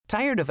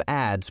Tired of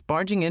ads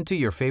barging into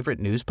your favorite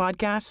news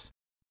podcasts?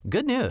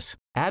 Good news.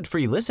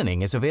 Ad-free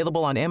listening is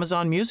available on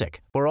Amazon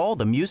Music for all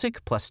the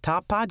music plus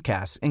top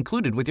podcasts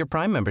included with your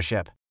Prime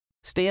membership.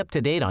 Stay up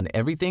to date on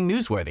everything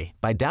newsworthy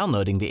by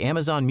downloading the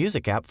Amazon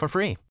Music app for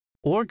free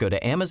or go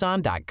to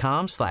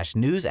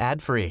amazon.com/news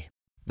ad free.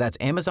 That's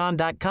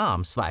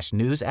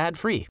amazon.com/news ad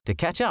free to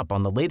catch up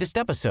on the latest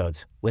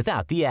episodes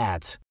without the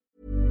ads.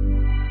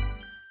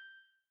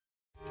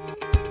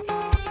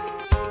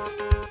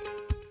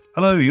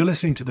 Hello, you're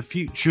listening to The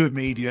Future of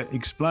Media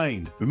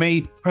Explained with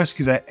me, Press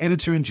Gazette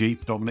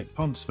Editor-in-Chief Dominic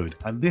Ponsford,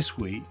 and this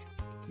week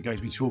we're going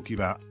to be talking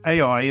about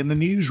AI in the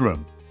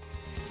newsroom.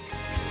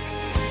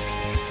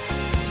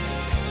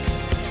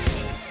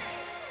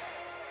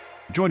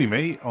 Joining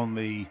me on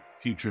the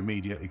Future of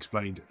Media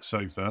Explained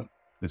sofa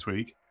this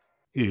week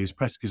is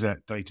Press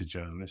Gazette data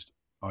journalist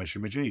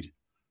Aisha Majid.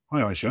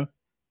 Hi Aisha.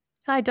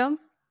 Hi Dom,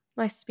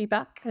 nice to be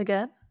back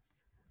again.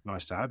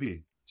 Nice to have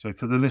you. So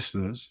for the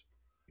listeners,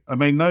 I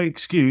made no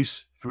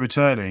excuse for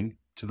returning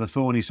to the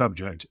thorny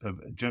subject of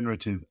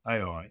generative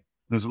AI.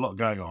 There's a lot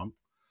going on,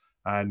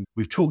 and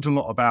we've talked a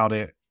lot about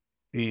it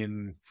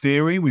in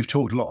theory. We've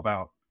talked a lot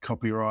about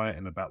copyright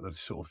and about the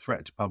sort of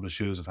threat to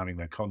publishers of having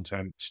their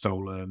content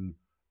stolen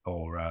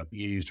or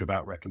used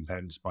without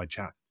recompense by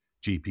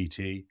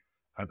ChatGPT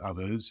and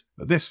others.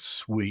 But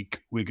this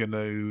week, we're going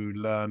to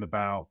learn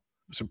about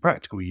some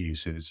practical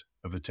uses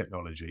of the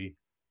technology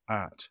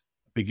at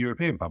a big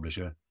European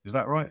publisher. Is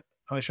that right,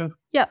 Aisha?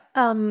 Yeah,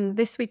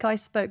 this week I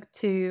spoke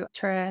to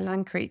Treya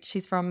Lankreet.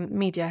 She's from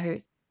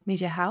Mediahuis.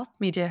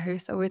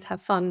 Mediahuis. I always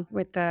have fun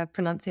with the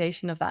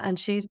pronunciation of that. And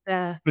she's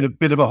the...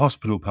 Bit of a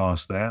hospital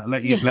pass there. I'll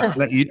let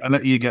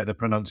you get the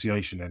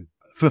pronunciation in.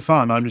 For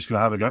fun, I'm just going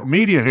to have a go.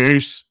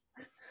 Mediahuis.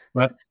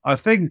 But I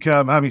think,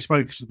 having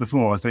spoken to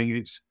before, I think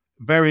it's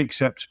very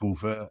acceptable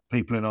for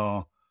people in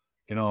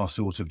our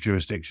sort of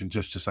jurisdiction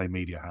just to say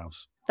Media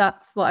House.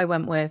 That's what I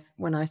went with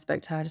when I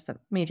spoke to her. Just that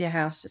Media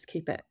House, just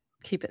keep it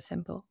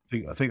simple.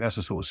 I think that's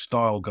a sort of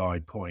style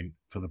guide point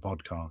for the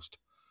podcast.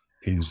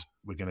 Is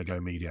we're going to go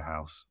Media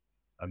House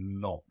and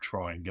not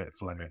try and get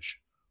Flemish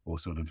or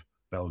sort of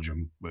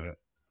Belgium with it.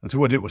 And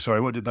so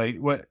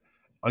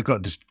I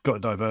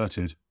got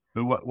diverted.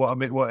 But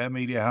what are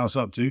Media House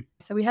up to?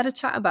 So we had a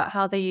chat about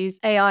how they use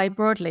AI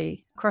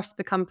broadly across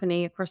the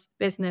company, across the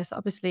business.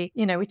 Obviously,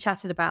 we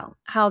chatted about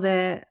how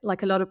they're,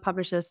 like a lot of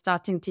publishers,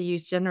 starting to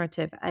use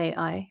generative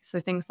AI. So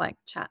things like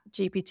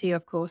ChatGPT,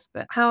 of course,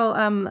 but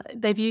how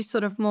they've used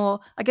sort of more,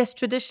 I guess,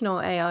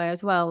 traditional AI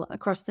as well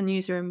across the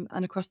newsroom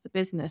and across the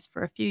business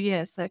for a few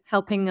years. So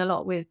helping a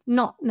lot with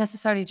not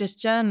necessarily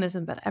just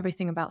journalism, but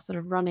everything about sort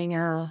of running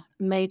a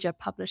major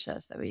publisher.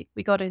 So we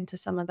got into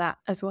some of that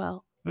as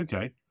well.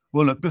 Okay.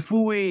 Well, look,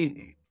 before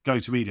we go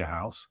to Media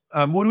House,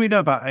 what do we know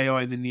about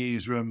AI in the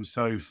newsroom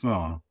so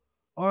far?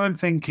 I'm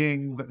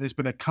thinking that there's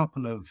been a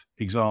couple of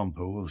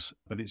examples,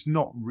 but it's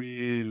not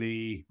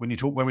really, when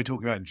we're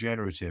talking about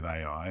generative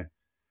AI,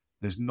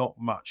 there's not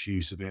much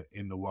use of it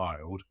in the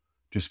wild,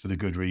 just for the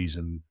good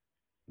reason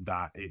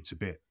that it's a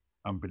bit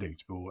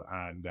unpredictable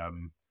and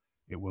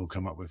it will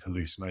come up with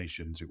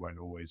hallucinations. It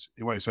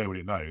won't say what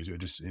it knows.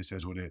 It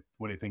says what it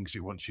thinks it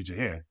wants you to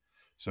hear.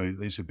 So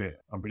it's a bit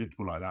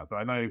unpredictable like that. But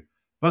I know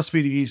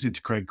BuzzFeed used it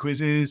to create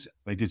quizzes.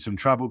 They did some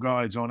travel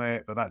guides on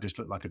it, but that just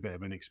looked like a bit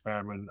of an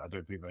experiment. I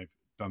don't think they've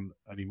done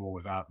any more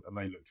with that, and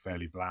they looked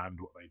fairly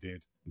bland, what they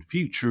did. In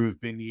Future have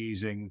been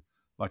using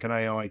like an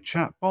AI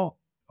chatbot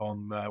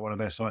on one of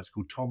their sites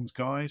called Tom's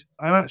Guide.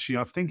 And actually,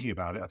 I'm thinking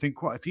about it. I think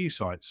quite a few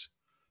sites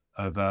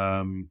have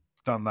done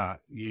that,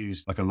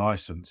 used like a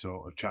license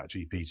or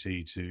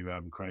ChatGPT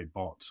to create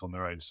bots on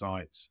their own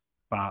sites.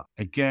 But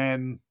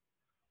again,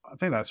 I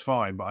think that's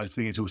fine, but I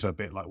think it's also a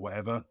bit like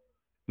whatever.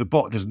 The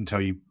bot doesn't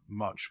tell you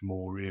much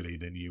more really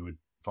than you would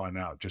find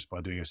out just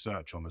by doing a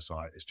search on the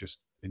site. It's just,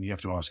 and you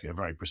have to ask it a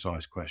very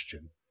precise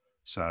question.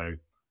 So,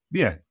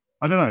 yeah,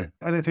 I don't know.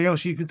 Anything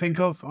else you can think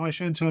of,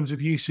 Aisha, in terms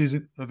of uses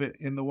of it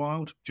in the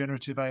wild,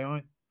 generative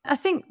AI? I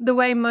think the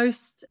way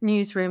most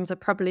newsrooms are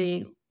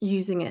probably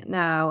using it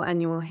now,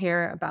 and you will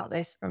hear about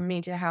this from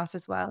Media House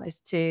as well, is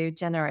to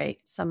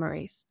generate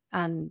summaries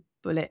and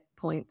bullet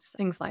points,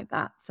 things like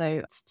that.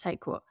 So to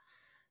take what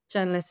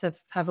journalists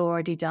have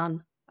already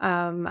done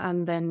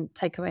and then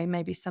take away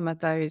maybe some of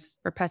those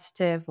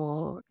repetitive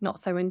or not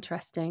so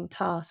interesting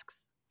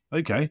tasks.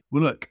 Okay.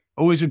 Well, look,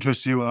 always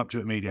interested to see what up to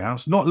at Media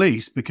House, not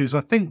least because I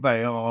think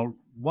they are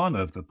one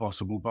of the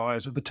possible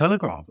buyers of The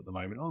Telegraph at the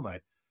moment, aren't they?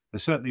 They're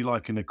certainly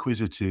like an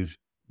acquisitive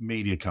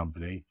media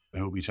company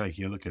who will be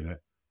taking a look at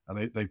it.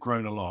 And they've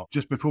grown a lot.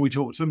 Just before we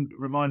talk to them,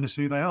 remind us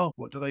who they are.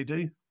 What do they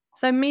do?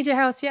 So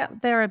Mediahuis, yeah,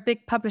 they're a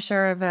big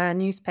publisher of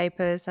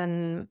newspapers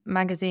and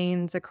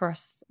magazines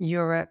across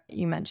Europe.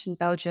 You mentioned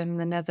Belgium,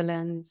 the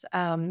Netherlands.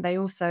 They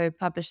also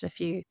publish a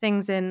few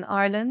things in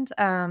Ireland,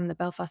 the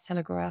Belfast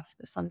Telegraph,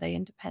 the Sunday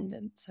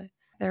Independent. So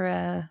they're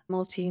a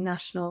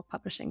multinational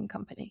publishing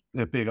company.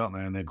 They're big, aren't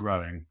they? And they're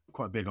growing,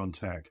 quite big on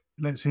tech.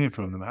 Let's hear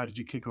from them. How did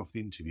you kick off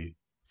the interview?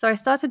 So I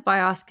started by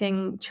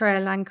asking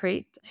Treya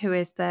Lankreet, who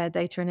is their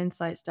Data and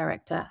Insights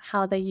Director,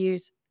 how they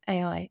use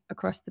AI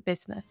across the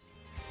business.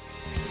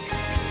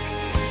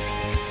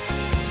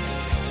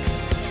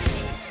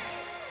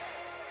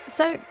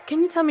 So,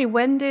 can you tell me,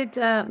 when did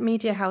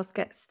Mediahuis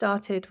get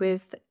started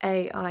with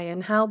AI,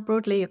 and how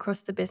broadly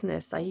across the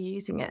business are you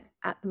using it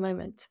at the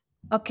moment?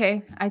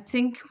 Okay, I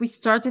think we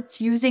started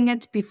using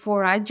it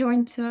before I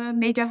joined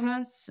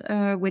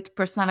Mediahuis with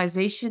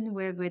personalization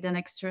with an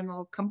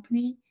external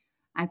company.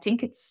 I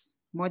think it's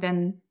more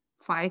than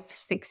 5,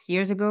 6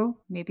 years ago,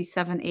 maybe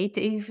 7, 8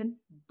 even.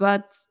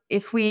 But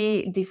if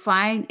we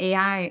define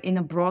AI in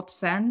a broad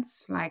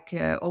sense, like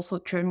also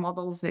churn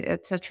models,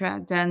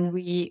 etc., then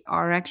we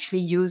are actually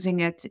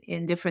using it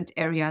in different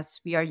areas.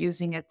 We are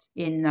using it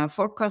in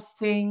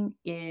forecasting,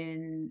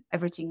 in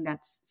everything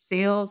that's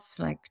sales,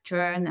 like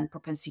churn and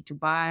propensity to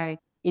buy.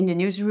 In the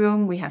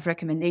newsroom, we have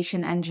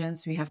recommendation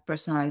engines, we have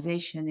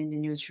personalization in the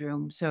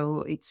newsroom.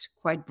 So it's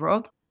quite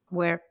broad.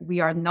 Where we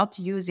are not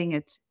using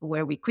it,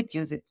 where we could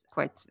use it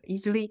quite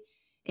easily,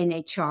 in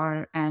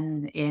HR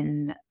and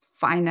in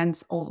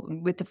finance. All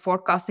with the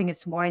forecasting,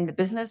 it's more in the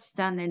business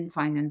than in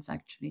finance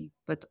actually,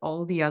 but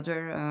all the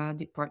other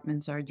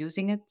departments are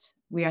using it.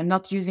 We are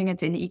not using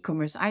it in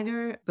e-commerce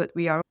either, but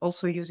we are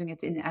also using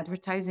it in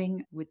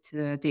advertising with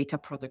data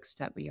products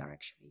that we are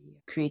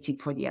actually creating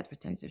for the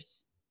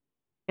advertisers.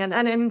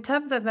 And in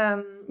terms of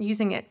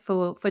using it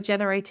for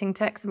generating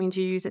text, I mean,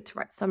 do you use it to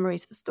write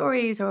summaries for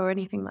stories or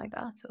anything like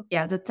that? Or?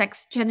 Yeah, the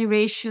text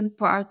generation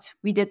part,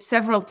 we did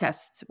several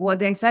tests.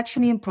 What is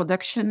actually in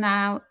production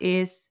now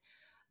is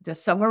the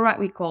summarizer.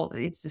 We call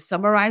it's the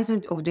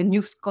summarizer or the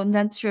news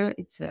condenser.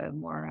 It's a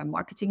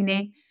marketing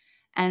name.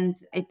 And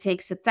it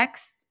takes a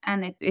text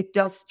and it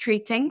does three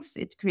things.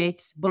 It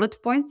creates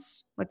bullet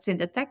points, what's in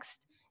the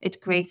text.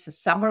 It creates a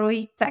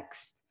summary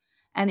text.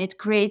 And it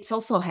creates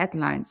also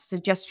headlines,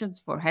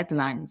 suggestions for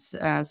headlines.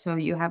 So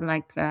you have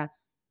like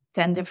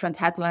 10 different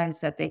headlines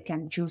that they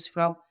can choose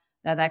from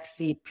that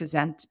actually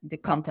present the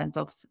content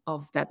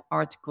of that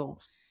article.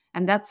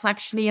 And that's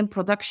actually in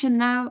production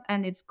now,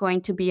 and it's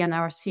going to be in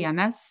our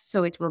CMS.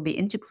 So it will be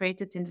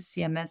integrated in the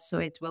CMS, so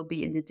it will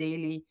be in the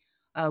daily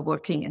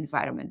working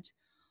environment.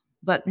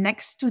 But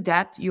next to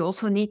that, you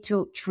also need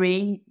to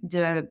train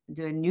the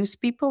news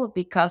people,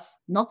 because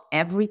not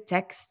every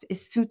text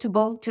is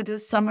suitable to do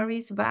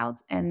summaries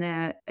about.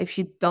 And if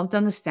you don't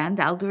understand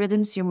the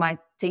algorithms, you might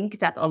think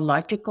that a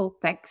logical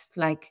text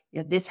like,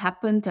 yeah, this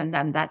happened and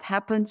then that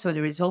happened, so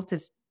the result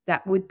is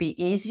that would be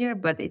easier,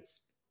 but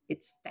it's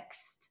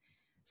text.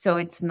 So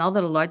it's not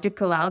a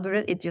logical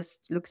algorithm. It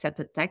just looks at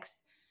the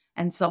text.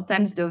 And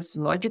sometimes those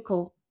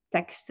logical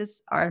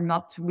texts are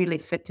not really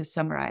fit to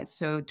summarize.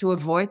 So to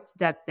avoid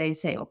that, they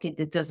say, okay,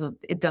 it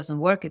doesn't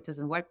work.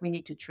 We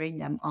need to train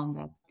them on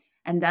that.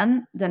 And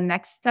then the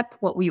next step,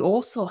 what we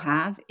also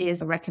have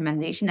is a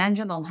recommendation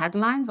engine on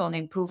headlines, on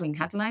improving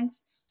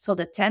headlines. So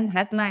the 10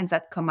 headlines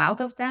that come out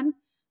of them,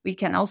 we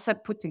can also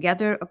put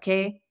together,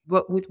 okay,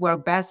 what would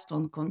work best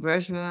on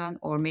conversion,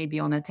 or maybe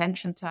on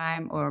attention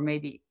time, or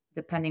maybe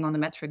depending on the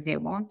metric they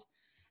want.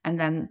 And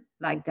then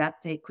like that,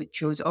 they could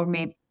choose, or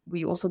maybe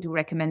we also do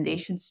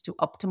recommendations to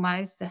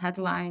optimize the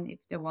headline if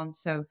they want.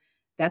 So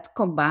that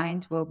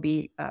combined will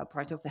be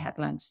part of the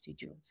headline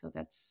studio. So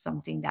that's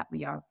something that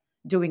we are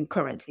doing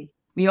currently.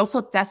 We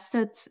also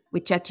tested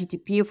with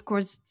ChatGPT. Of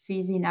course, it's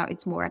easy now.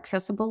 It's more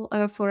accessible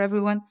for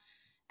everyone.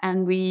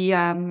 And we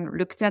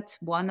looked at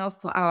one of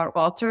our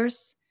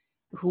authors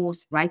who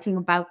was writing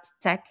about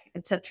tech,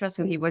 etc.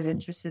 So he was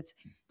interested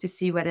to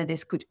see whether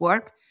this could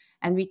work.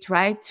 And we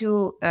tried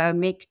to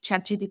make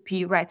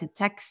ChatGPT write a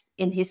text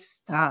in his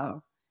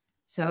style.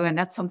 So, and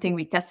that's something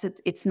we tested.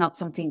 It's not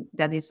something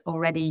that is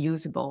already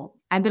usable.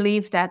 I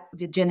believe that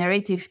the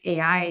generative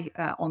AI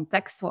on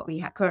text, what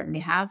we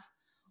currently have,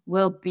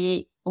 will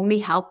be only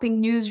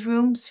helping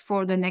newsrooms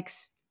for the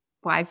next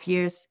 5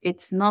 years.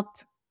 It's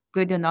not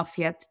good enough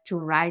yet to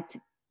write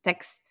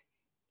text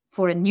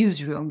for a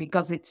newsroom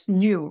because it's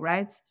new,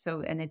 right?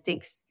 So, and it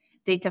takes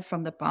data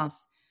from the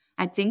past.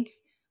 I think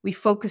we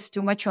focus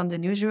too much on the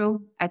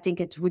newsroom. I think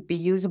it would be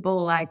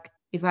usable, like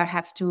if I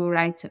have to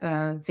write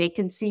a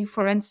vacancy,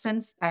 for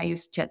instance, I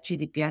use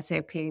ChatGPT. I say,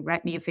 okay,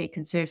 write me a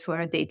vacancy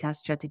for a data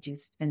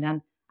strategist. And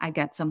then I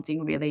get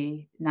something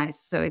really nice.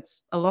 So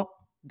it's a lot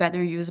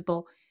better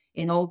usable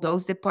in all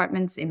those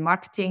departments, in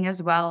marketing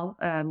as well.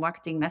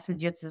 Marketing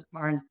messages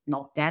are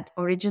not that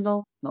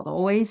original, not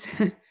always.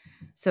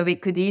 So we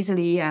could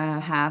easily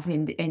have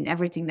in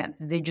everything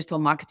that's digital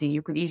marketing,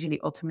 you could easily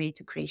automate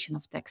the creation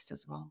of text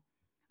as well.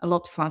 A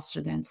lot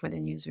faster than for the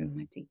newsroom,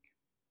 I think.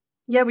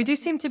 Yeah, we do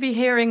seem to be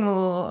hearing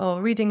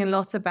or reading a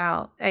lot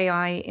about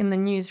AI in the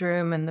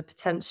newsroom and the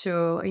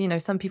potential. You know,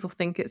 some people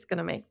think it's going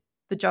to make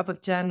the job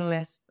of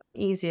journalists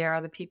easier.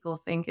 Other people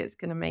think it's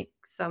going to make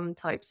some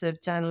types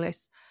of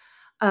journalists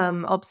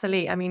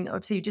obsolete. I mean,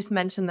 obviously, you just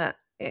mentioned that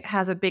it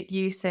has a big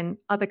use in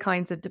other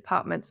kinds of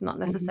departments, not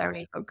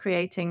necessarily for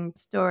creating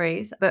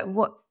stories. But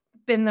what's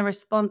been the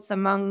response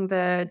among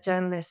the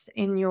journalists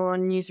in your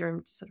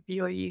newsroom to sort of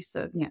your use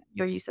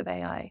of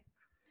AI?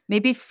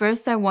 Maybe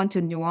first I want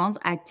to nuance.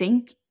 I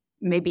think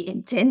maybe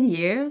in 10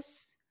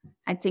 years,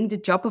 I think the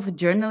job of a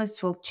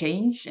journalist will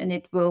change, and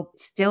it will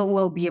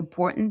still be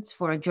important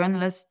for a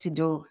journalist to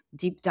do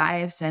deep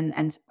dives and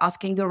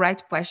asking the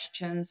right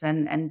questions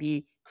and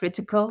be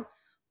critical.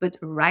 but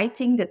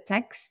writing the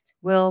text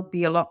will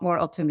be a lot more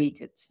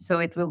automated. So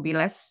it will be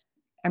less,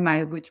 am I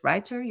a good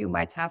writer? You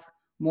might have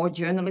more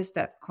journalists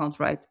that can't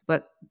write,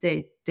 but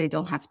they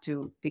don't have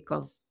to,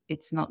 because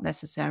it's not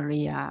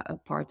necessarily a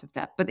part of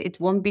that. But it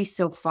won't be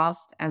so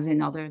fast as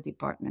in other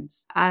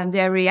departments. And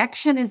their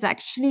reaction is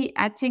actually,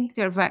 I think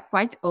they're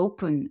quite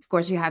open. Of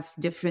course, you have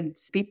different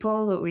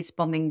people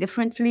responding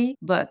differently,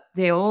 but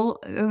they all,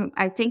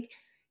 I think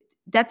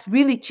that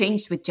really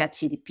changed with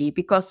ChatGPT,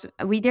 because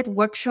we did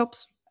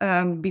workshops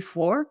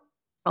before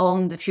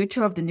on the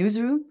future of the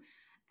newsroom.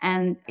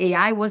 And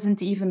AI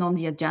wasn't even on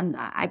the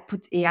agenda. I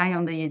put AI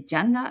on the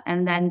agenda,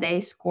 and then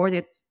they scored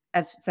it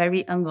as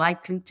very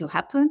unlikely to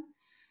happen.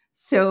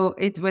 So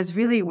it was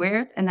really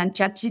weird. And then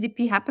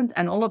ChatGPT happened,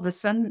 and all of a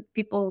sudden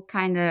people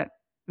kind of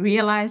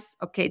realized,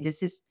 okay,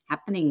 this is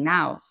happening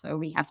now, so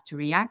we have to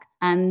react.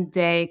 And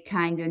they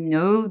kind of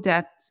know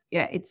that,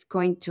 yeah, it's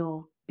going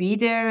to be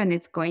there and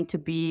it's going to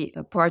be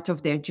a part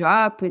of their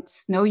job.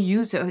 It's no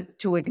use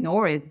to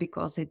ignore it,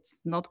 because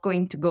it's not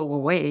going to go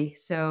away.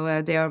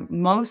 So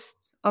most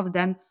of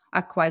them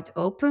are quite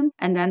open.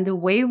 And then the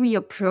way we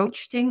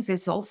approach things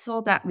is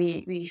also that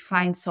we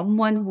find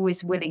someone who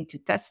is willing to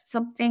test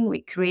something.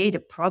 We create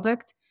a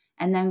product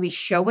and then we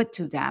show it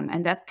to them.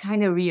 And that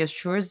kind of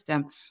reassures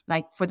them.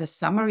 Like for the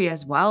summary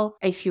as well,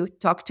 if you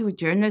talk to a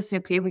journalist,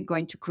 okay, we're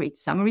going to create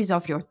summaries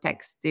of your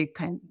text. They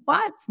kind of,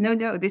 what?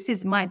 No, this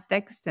is my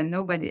text and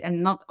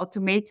not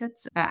automated.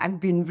 I've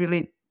been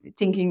really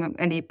thinking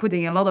and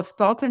putting a lot of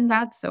thought in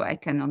that, so I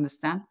can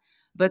understand.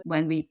 But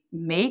when we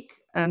make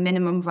a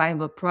minimum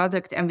viable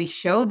product and we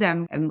show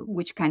them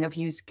which kind of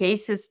use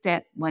cases,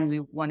 that when we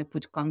want to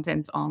put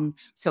content on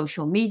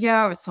social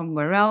media or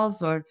somewhere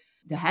else, or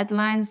the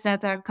headlines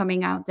that are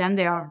coming out, then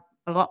they are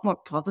a lot more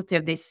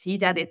positive. They see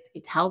that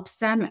it helps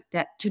them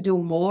to do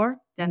more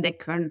than they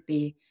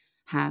currently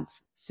have.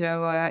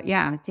 So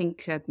I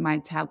think it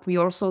might help.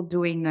 We're also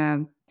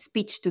doing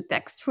speech to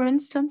text, for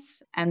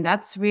instance, and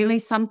that's really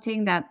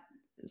something that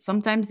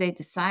sometimes they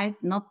decide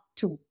not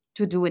to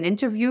do an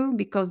interview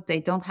because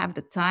they don't have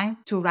the time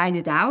to write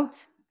it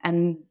out.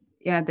 And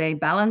they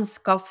balance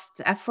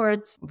cost,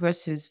 effort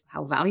versus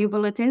how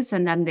valuable it is,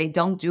 and then they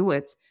don't do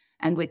it.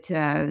 And with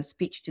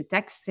speech to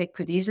text, they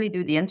could easily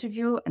do the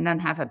interview and then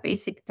have a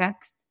basic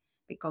text,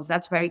 because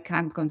that's very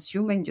time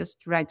consuming,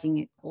 just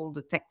writing all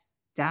the text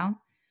down.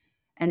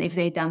 And if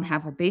they don't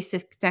have a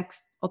basic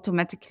text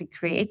automatically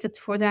created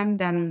for them,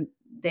 then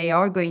they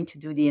are going to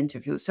do the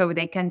interview. So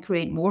they can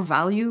create more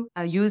value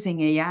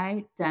using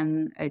AI,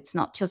 then it's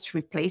not just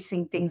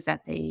replacing things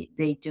that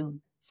they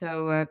do.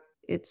 So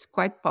it's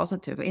quite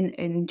positive.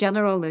 In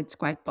general, it's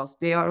quite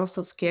positive. They are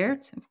also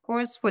scared, of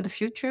course, for the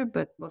future,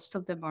 but most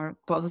of them are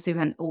positive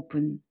and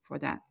open for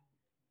that.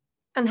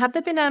 And have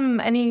there been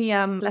any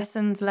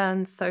lessons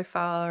learned so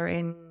far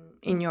in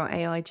your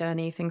AI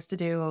journey, things to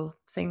do or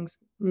things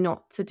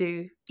not to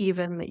do,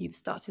 even that you've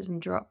started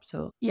and dropped?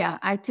 Or yeah,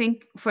 I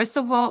think first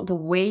of all, the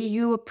way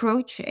you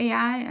approach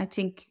AI, I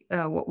think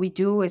what we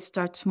do is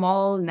start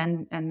small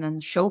and then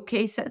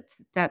showcase it.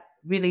 That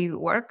really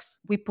works.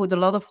 We put a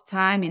lot of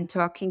time in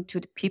talking to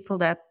the people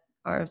that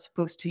are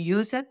supposed to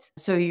use it.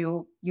 So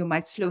you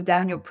might slow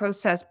down your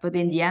process, but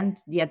in the end,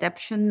 the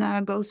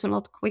adoption goes a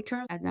lot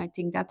quicker. And I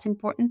think that's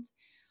important.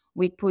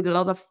 We put a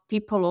lot of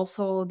people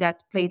also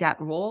that play that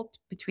role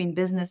between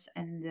business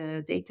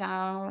and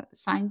data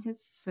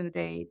scientists. So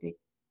they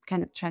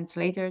kind of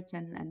translate it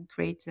and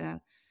create.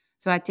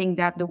 So I think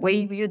that the way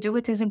you do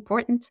it is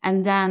important.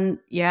 And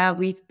then,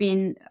 we've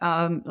been,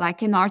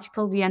 like in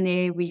article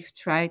DNA, we've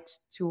tried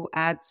to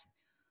add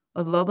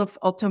a lot of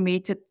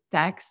automated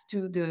tags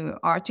to the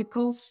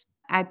articles.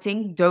 I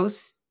think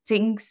those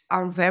things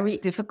are very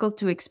difficult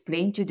to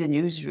explain to the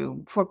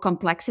newsroom. For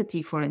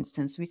complexity, for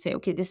instance, we say,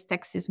 okay, this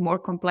text is more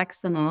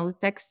complex than another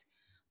text,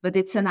 but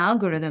it's an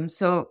algorithm.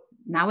 So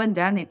now and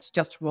then it's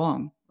just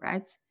wrong,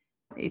 right?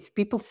 If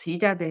people see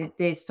that,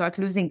 they start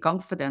losing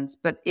confidence.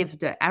 But if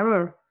the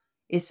error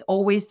is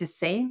always the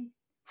same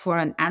for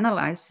an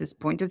analysis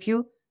point of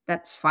view,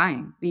 that's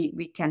fine.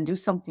 We can do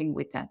something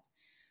with that.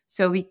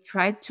 So we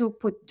try to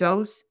put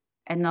those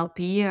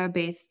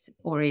NLP-based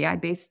or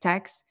AI-based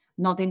tags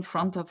not in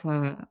front of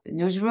a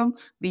newsroom.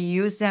 We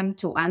use them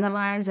to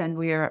analyze, and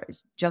we are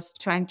just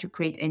trying to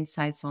create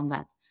insights on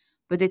that.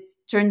 But it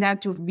turned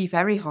out to be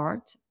very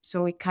hard,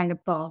 so we kind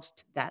of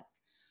paused that.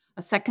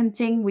 A second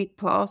thing we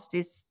paused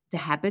is the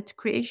habit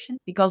creation,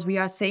 because we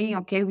are saying,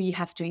 okay, we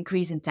have to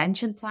increase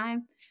attention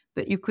time,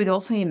 but you could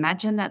also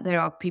imagine that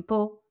there are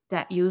people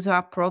that use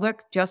our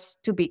product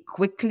just to be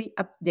quickly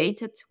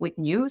updated with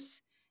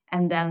news,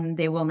 and then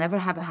they will never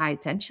have a high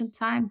attention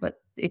time, but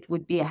it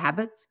would be a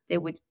habit. They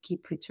would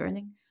keep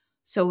returning.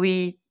 So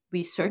we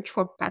search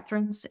for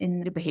patterns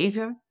in the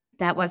behavior.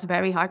 That was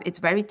very hard. It's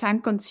very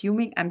time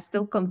consuming. I'm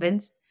still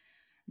convinced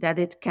that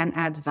it can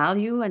add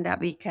value and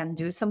that we can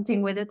do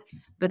something with it.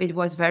 But it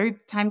was very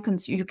time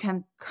consuming. You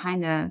can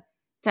kind of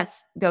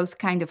test those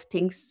kind of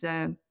things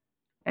and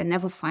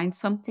never find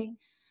something.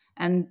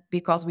 And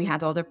because we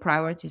had other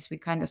priorities, we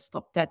kind of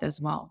stopped that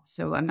as well.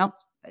 So I'm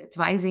not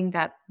advising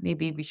that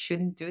maybe we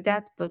shouldn't do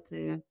that, but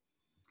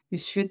you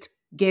should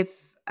give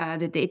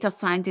the data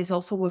scientists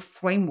also a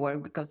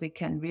framework, because they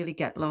can really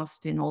get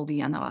lost in all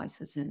the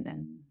analysis and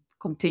then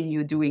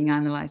continue doing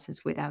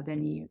analysis without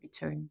any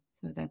return.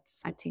 So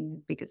that's, I think,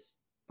 the biggest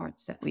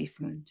parts that we've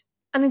learned.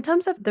 And in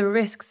terms of the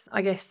risks,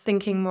 I guess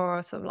thinking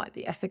more sort of like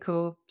the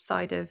ethical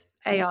side of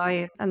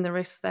AI and the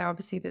risks there,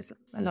 obviously there's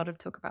a lot of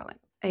talk about like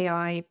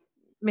AI,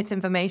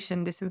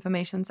 misinformation,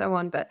 disinformation, so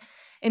on. But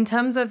in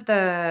terms of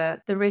the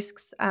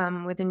risks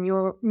within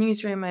your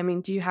newsroom, I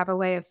mean, do you have a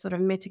way of sort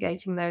of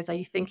mitigating those? Are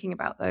you thinking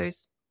about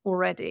those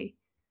already?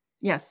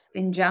 Yes.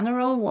 In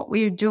general, what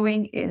we're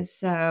doing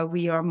is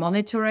we are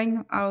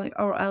monitoring our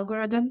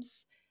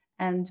algorithms,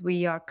 and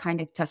we are kind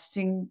of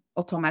testing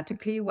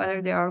automatically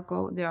whether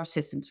there are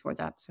systems for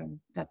that. So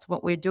that's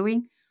what we're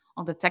doing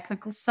on the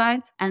technical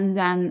side. And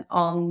then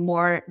on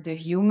more the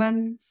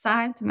human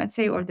side, let's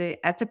say, or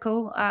the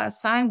ethical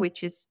side,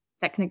 which is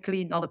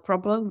technically not a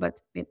problem,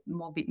 but it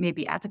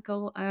maybe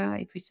ethical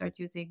if we start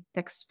using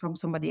text from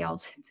somebody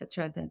else,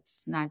 etc.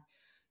 That's not.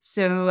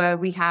 So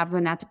we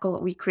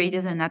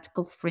created an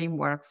ethical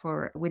framework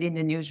for within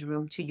the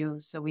newsroom to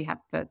use. So we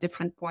have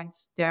different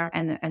points there,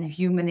 and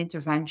human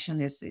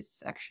intervention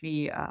is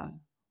actually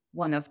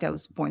one of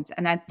those points.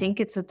 And I think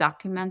it's a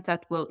document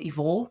that will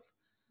evolve,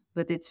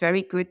 but it's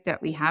very good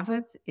that we have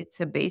it.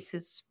 It's a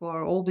basis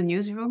for all the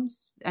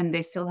newsrooms, and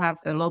they still have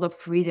a lot of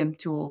freedom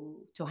to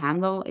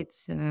handle.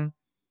 It's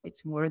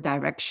more a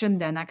direction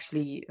than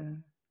actually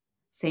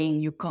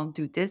saying you can't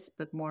do this,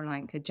 but more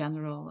like a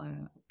general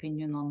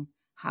opinion on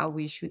how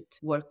we should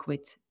work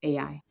with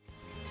AI.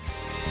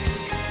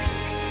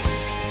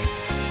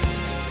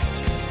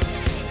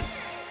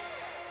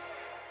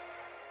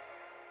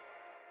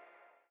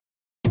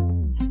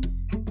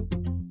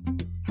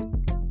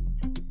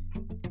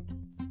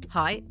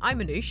 Hi, I'm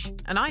Anoush,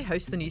 and I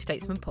host the New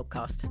Statesman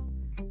podcast.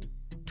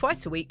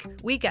 Twice a week,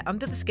 we get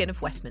under the skin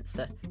of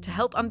Westminster to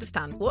help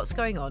understand what's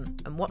going on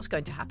and what's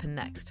going to happen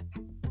next.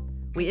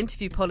 We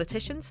interview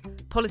politicians,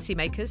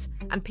 policymakers,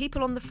 and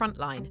people on the front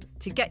line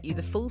to get you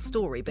the full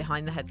story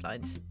behind the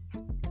headlines.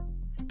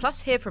 Plus,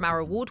 hear from our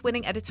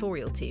award-winning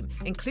editorial team,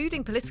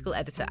 including political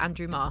editor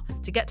Andrew Marr,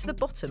 to get to the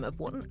bottom of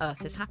what on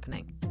earth is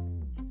happening.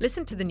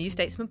 Listen to the New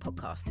Statesman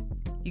podcast.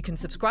 You can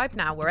subscribe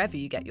now wherever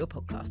you get your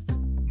podcasts.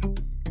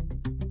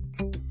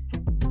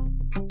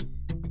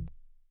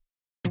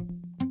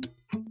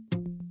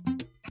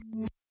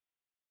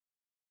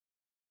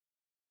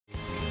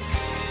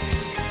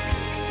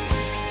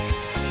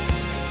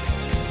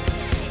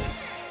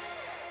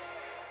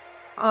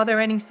 Are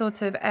there any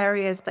sort of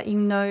areas that you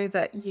know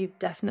that you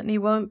definitely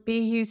won't be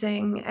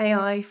using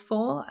AI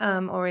for,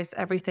 or is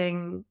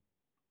everything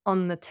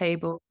on the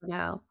table for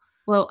now?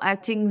 Well, I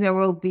think there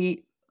will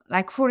be,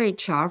 like for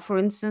HR, for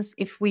instance,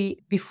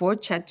 before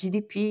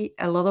ChatGPT,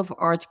 a lot of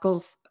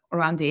articles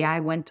around AI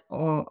went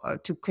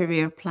to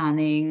career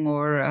planning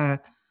or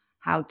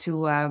how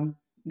to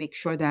make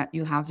sure that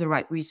you have the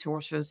right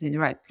resources in the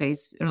right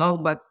place. A lot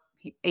about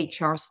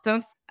HR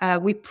stuff.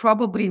 We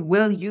probably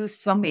will use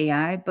some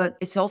AI, but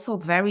it's also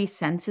very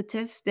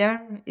sensitive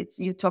there.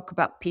 You talk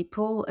about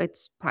people,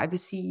 it's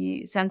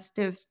privacy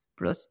sensitive,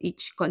 plus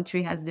each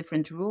country has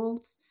different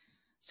rules.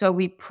 So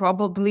we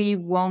probably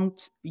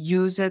won't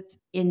use it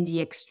in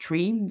the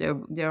extreme.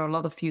 There are a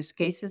lot of use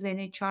cases in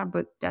HR,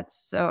 but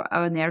that's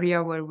an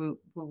area where we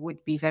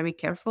would be very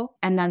careful.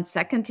 And then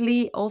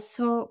secondly,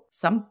 also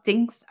some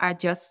things are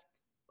just,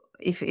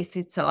 if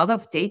it's a lot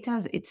of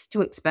data, it's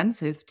too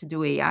expensive to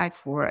do AI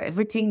for.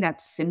 Everything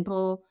that's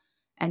simple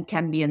and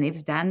can be an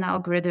if-then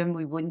algorithm,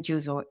 we wouldn't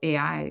use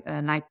AI.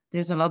 Like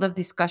there's a lot of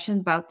discussion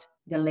about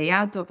the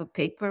layout of a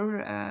paper,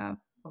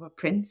 of a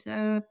print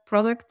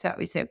product, that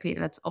we say, okay,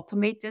 let's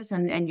automate this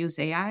and use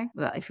AI.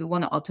 Well, if we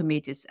want to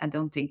automate this, I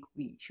don't think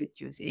we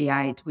should use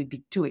AI. It would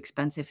be too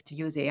expensive to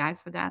use AI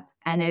for that.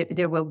 And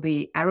there will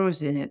be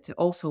errors in it.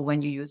 Also,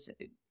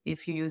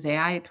 if you use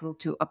AI, it will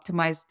to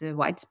optimize the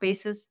white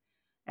spaces,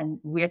 and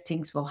weird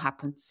things will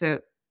happen. So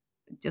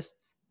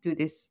just do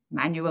this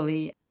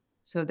manually.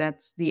 So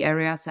that's the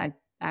areas I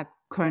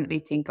currently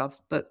think of.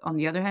 But on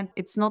the other hand,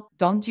 it's not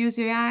don't use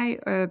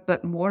AI,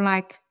 but more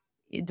like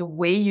the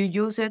way you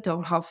use it,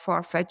 or how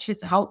far-fetched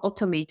it, how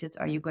automated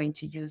are you going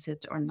to use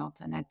it or not.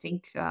 And I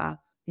think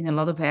in a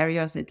lot of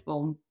areas, it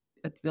will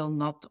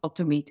not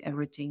automate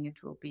everything.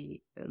 It will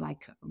be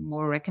like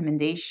more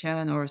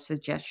recommendation or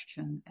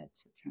suggestion,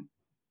 etc.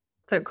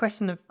 So a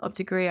question of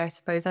degree, I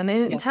suppose. And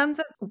in Yes. terms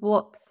of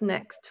what's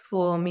next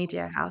for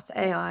Mediahuis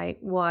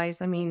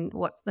AI-wise, I mean,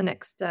 what's the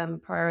next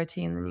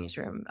priority in the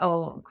newsroom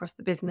or across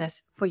the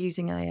business for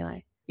using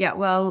AI? Yeah,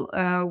 well,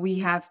 we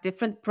have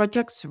different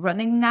projects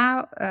running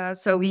now.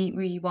 So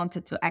we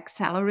wanted to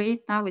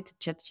accelerate now with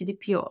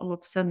ChatGPT. All of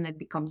a sudden, it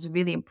becomes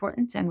really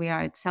important, and we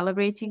are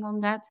accelerating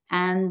on that.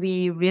 And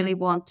we really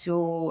want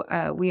to,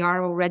 we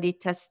are already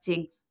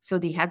testing. So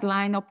the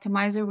headline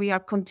optimizer, we are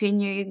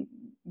continuing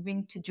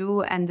to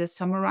do, and the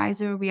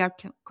summarizer, we are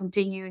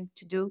continuing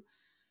to do.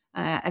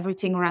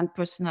 Everything around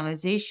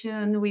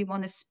personalization, we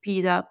want to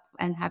speed up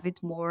and have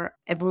it more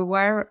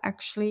everywhere,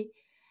 actually.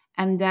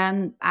 And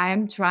then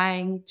I'm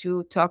trying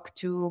to talk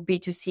to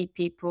B2C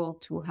people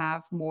to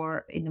have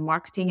more in the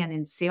marketing and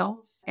in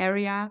sales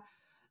area.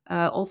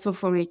 Also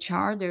for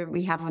HR,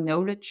 we have a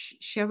knowledge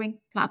sharing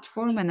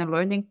platform and a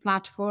learning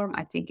platform.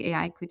 I think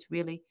AI could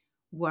really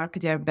work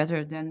there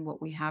better than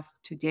what we have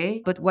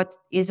today. But what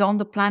is on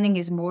the planning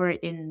is more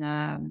in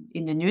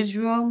the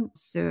newsroom.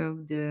 So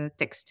the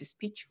text to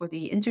speech for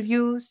the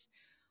interviews,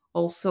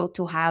 also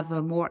to have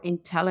a more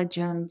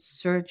intelligent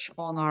search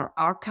on our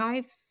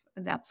archive.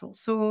 That's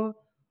also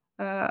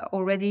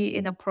already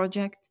in a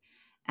project.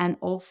 And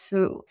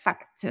also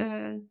fact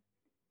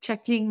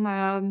checking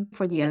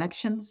for the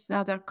elections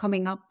that are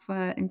coming up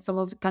in some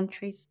of the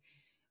countries.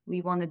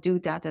 We want to do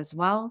that as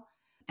well.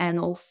 And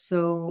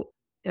also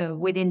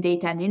within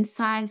data and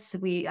insights,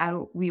 we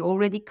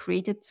already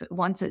created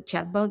once a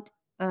chatbot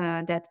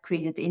that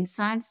created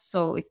insights.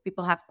 So if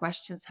people have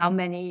questions, how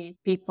many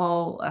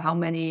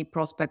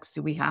prospects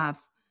do we have?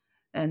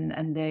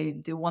 And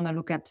they want to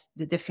look at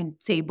the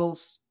different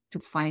tables to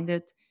find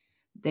it,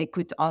 they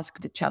could ask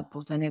the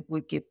chatbot and it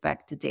would give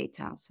back the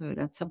data. So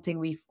that's something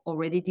we've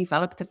already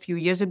developed a few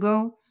years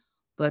ago,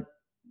 but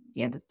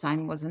yeah, the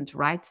time wasn't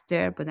right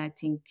there. But I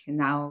think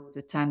now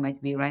the time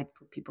might be right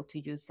for people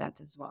to use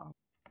that as well.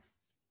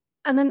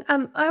 And then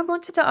I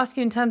wanted to ask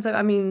you in terms of,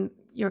 I mean,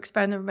 you're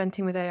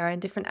experimenting with AI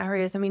in different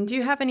areas. I mean, do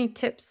you have any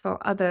tips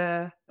for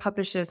other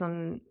publishers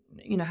on,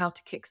 how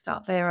to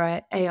kickstart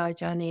their AI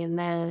journey in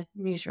their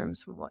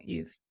newsrooms from what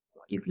you've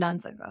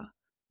learned so far?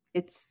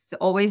 It's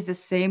always the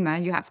same.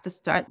 You have to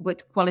start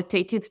with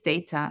qualitative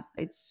data.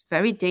 It's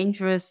very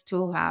dangerous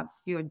to have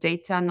your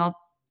data not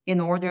in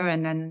order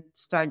and then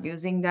start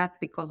using that,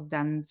 because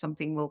then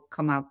something will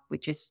come out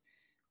which is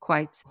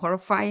quite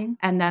horrifying.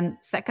 And then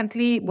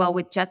secondly, well,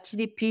 with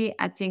ChatGPT,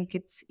 I think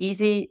it's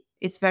easy.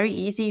 It's very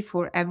easy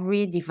for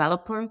every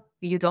developer.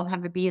 You don't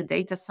have to be a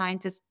data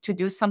scientist to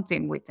do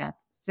something with that.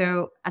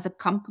 So as a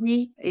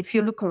company, if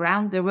you look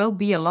around, there will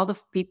be a lot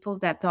of people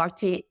that are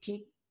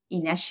taking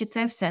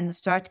initiatives and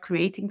start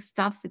creating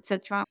stuff,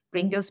 etc.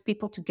 Bring those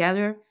people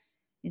together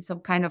in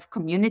some kind of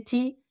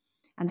community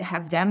and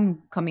have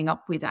them coming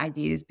up with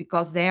ideas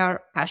because they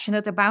are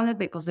passionate about it,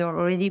 because they're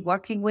already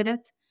working with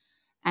it,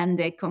 and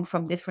they come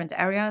from different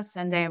areas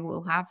and they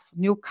will have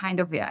new kind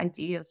of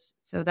ideas.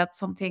 So that's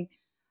something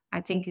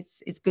I think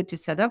it's good to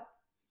set up.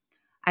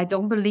 I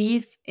don't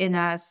believe in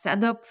a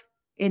setup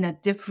in a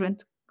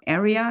different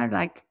area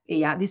like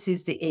this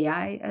is the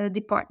AI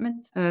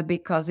department,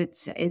 because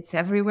it's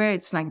everywhere.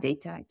 It's like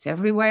data, it's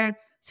everywhere.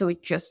 So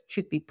it just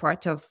should be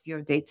part of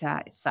your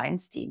data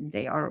science team.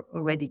 They are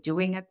already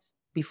doing it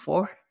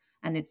before,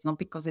 and it's not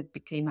because it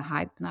became a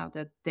hype now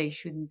that they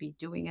shouldn't be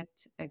doing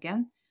it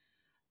again.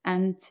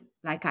 And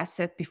like I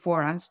said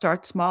before,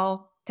 start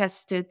small,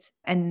 test it,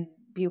 and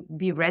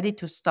be ready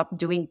to stop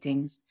doing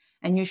things.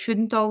 And you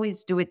shouldn't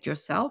always do it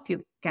yourself.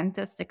 You can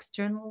test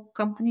external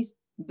companies,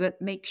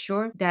 but make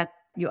sure that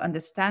you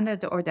understand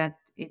it or that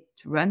it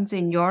runs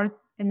in your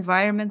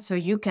environment so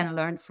you can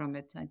learn from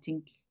it. I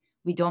think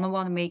we don't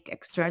want to make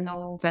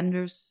external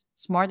vendors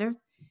smarter.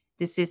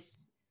 This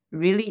is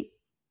really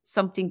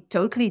something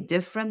totally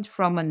different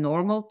from a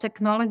normal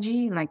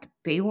technology like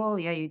paywall.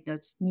 Yeah, you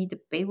don't need a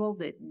paywall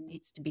that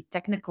needs to be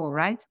technical,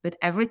 right? But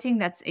everything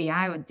that's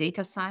AI or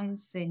data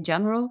science in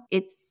general,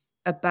 it's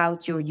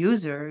about your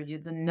user,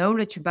 the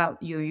knowledge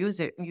about your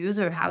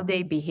user, how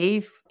they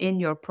behave in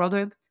your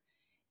product,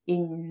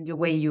 in the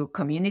way you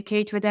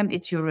communicate with them.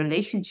 It's your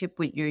relationship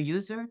with your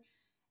user.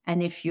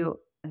 And if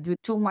you do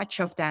too much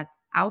of that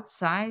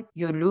outside,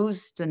 you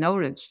lose the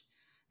knowledge.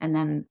 And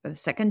then a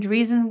second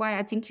reason why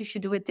I think you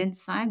should do it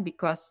inside,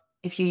 because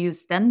if you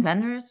use 10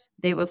 vendors,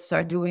 they will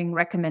start doing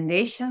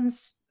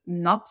recommendations,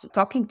 not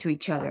talking to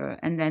each other.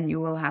 And then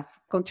you will have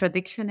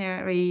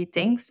contradictory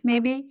things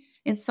maybe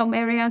in some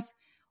areas.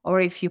 Or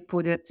if you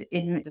put it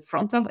in the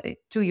front of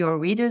to your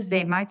readers,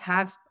 they might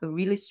have a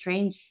really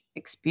strange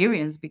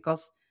experience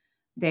because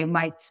they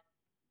might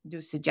do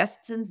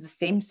suggestions, the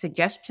same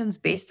suggestions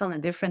based on a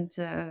different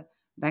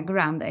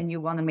background. And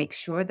you want to make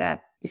sure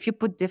that if you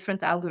put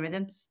different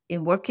algorithms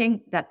in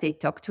working, that they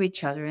talk to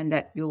each other, and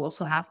that you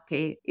also have,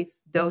 okay, if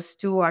those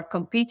two are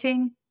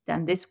competing,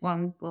 then this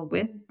one will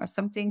win or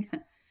something.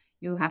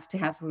 You have to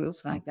have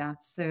rules like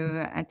that.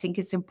 So I think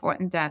it's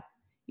important that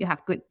you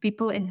have good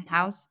people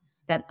in-house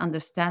that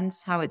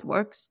understands how it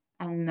works.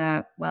 And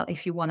well,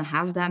 if you want to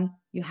have them,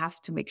 you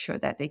have to make sure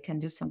that they can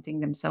do something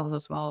themselves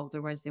as well.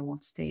 Otherwise, they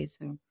won't stay.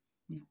 So,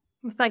 yeah.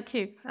 Well, thank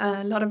you.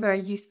 A lot of very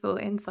useful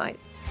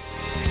insights.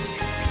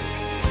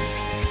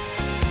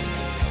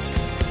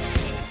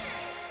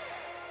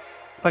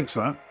 Thanks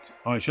for that,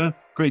 Aisha.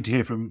 Great to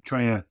hear from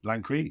Treya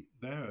Lancry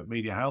there at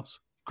Mediahuis.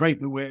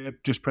 Great that we're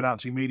just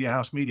pronouncing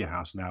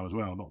Mediahuis now as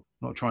well,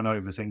 not trying to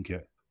overthink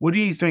it. What do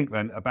you think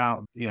then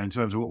about, in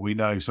terms of what we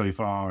know so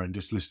far and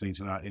just listening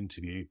to that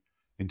interview,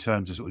 in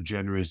terms of sort of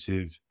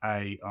generative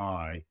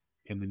AI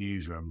in the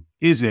newsroom?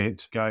 Is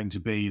it going to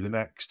be the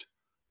next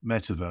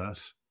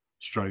metaverse,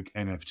 stroke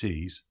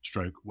NFTs,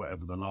 stroke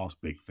whatever the last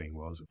big thing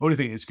was? Or do you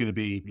think it's going to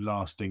be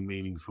lasting,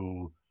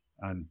 meaningful,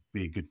 and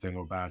be a good thing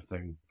or a bad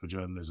thing for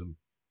journalism?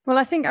 Well,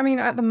 I think,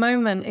 at the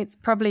moment, it's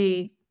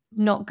probably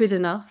not good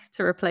enough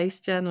to replace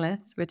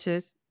journalists, which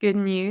is good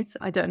news.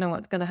 I don't know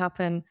what's going to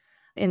happen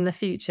in the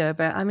future,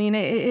 but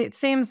it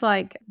seems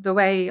like the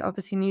way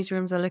obviously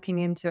newsrooms are looking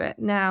into it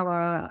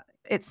now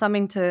it's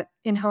something to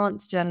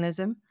enhance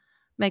journalism,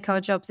 make our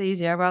jobs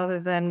easier rather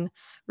than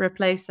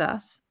replace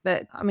us.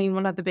 But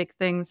one of the big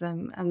things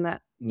and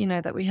that,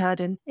 that we heard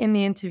in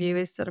the interview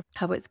is sort of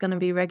how it's going to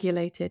be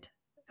regulated.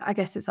 I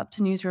guess it's up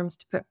to newsrooms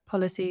to put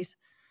policies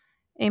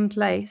in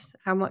place,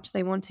 how much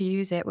they want to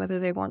use it, whether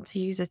they want to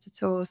use it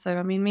at all. So,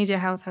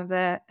 Mediahuis have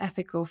their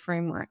ethical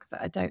framework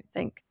that I don't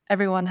think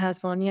everyone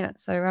has one yet.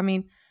 So,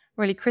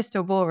 really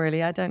crystal ball,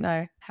 really. I don't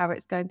know how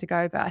it's going to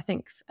go, but I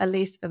think at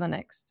least for the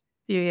next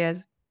few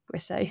years, we're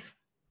safe.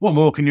 What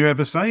more can you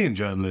ever say in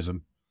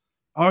journalism?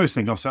 I always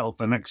think I'll settle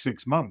for the next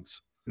 6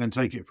 months and then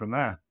take it from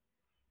there.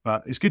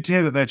 But it's good to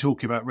hear that they're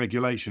talking about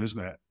regulation, isn't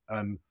it?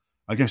 And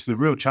I guess the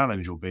real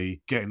challenge will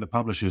be getting the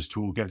publishers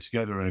to all get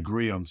together and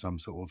agree on some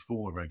sort of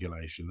form of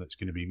regulation that's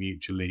going to be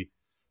mutually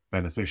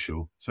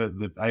beneficial. So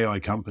the AI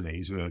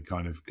companies are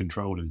kind of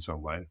controlled in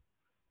some way.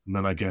 And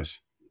then I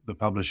guess the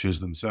publishers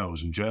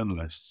themselves and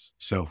journalists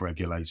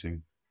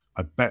self-regulating.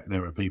 I bet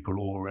there are people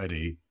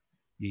already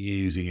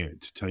using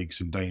it to take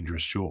some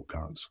dangerous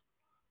shortcuts.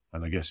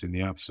 And I guess in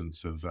the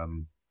absence of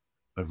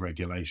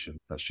regulation,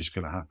 that's just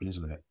going to happen,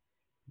 isn't it?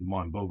 The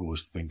mind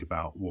boggles to think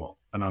about what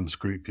an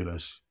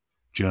unscrupulous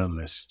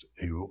journalist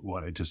who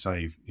wanted to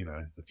save,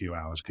 a few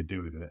hours could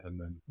do with it, and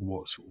then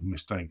what sort of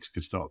mistakes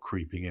could start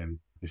creeping in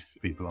if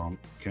people aren't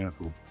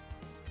careful.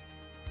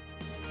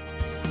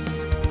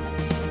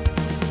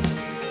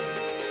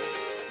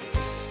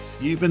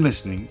 You've been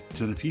listening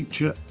to The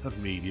Future of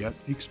Media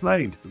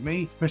Explained with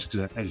me, Press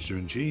Gazette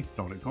Editor-in-Chief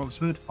Dominic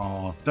Consford,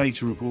 our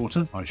data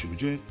reporter, Aisha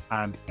Majid,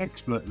 and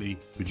expertly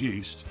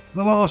produced for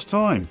the last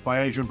time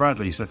by Adrian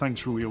Bradley. So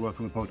thanks for all your work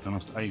on the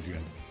podcast,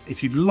 Adrian.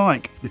 If you'd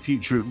like The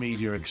Future of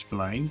Media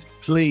Explained,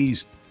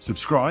 please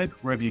subscribe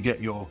wherever you get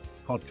your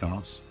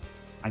podcasts.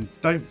 And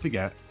don't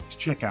forget to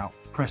check out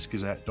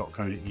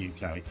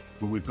pressgazette.co.uk,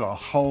 where we've got a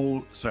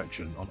whole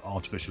section on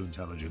artificial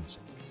intelligence.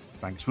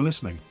 Thanks for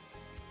listening.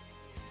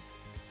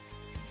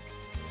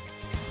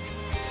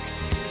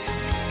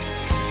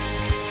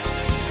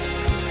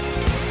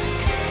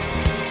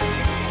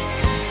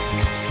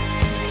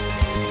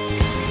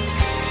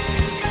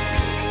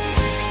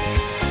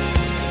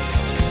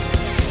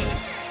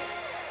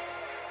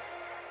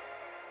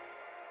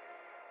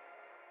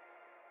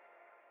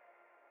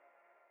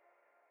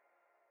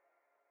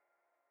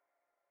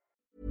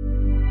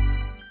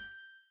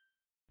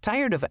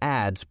 Tired of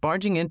ads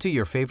barging into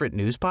your favorite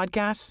news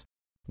podcasts?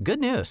 Good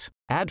news.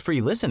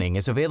 Ad-free listening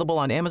is available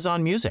on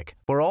Amazon Music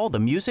for all the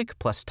music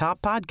plus top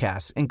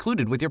podcasts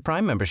included with your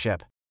Prime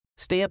membership.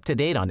 Stay up to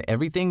date on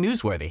everything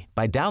newsworthy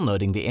by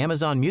downloading the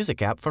Amazon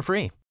Music app for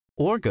free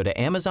or go to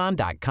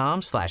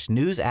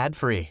amazon.com/news ad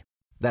free.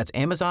 That's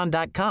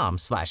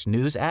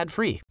amazon.com/news ad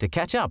free to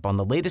catch up on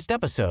the latest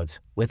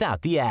episodes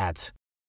without the ads.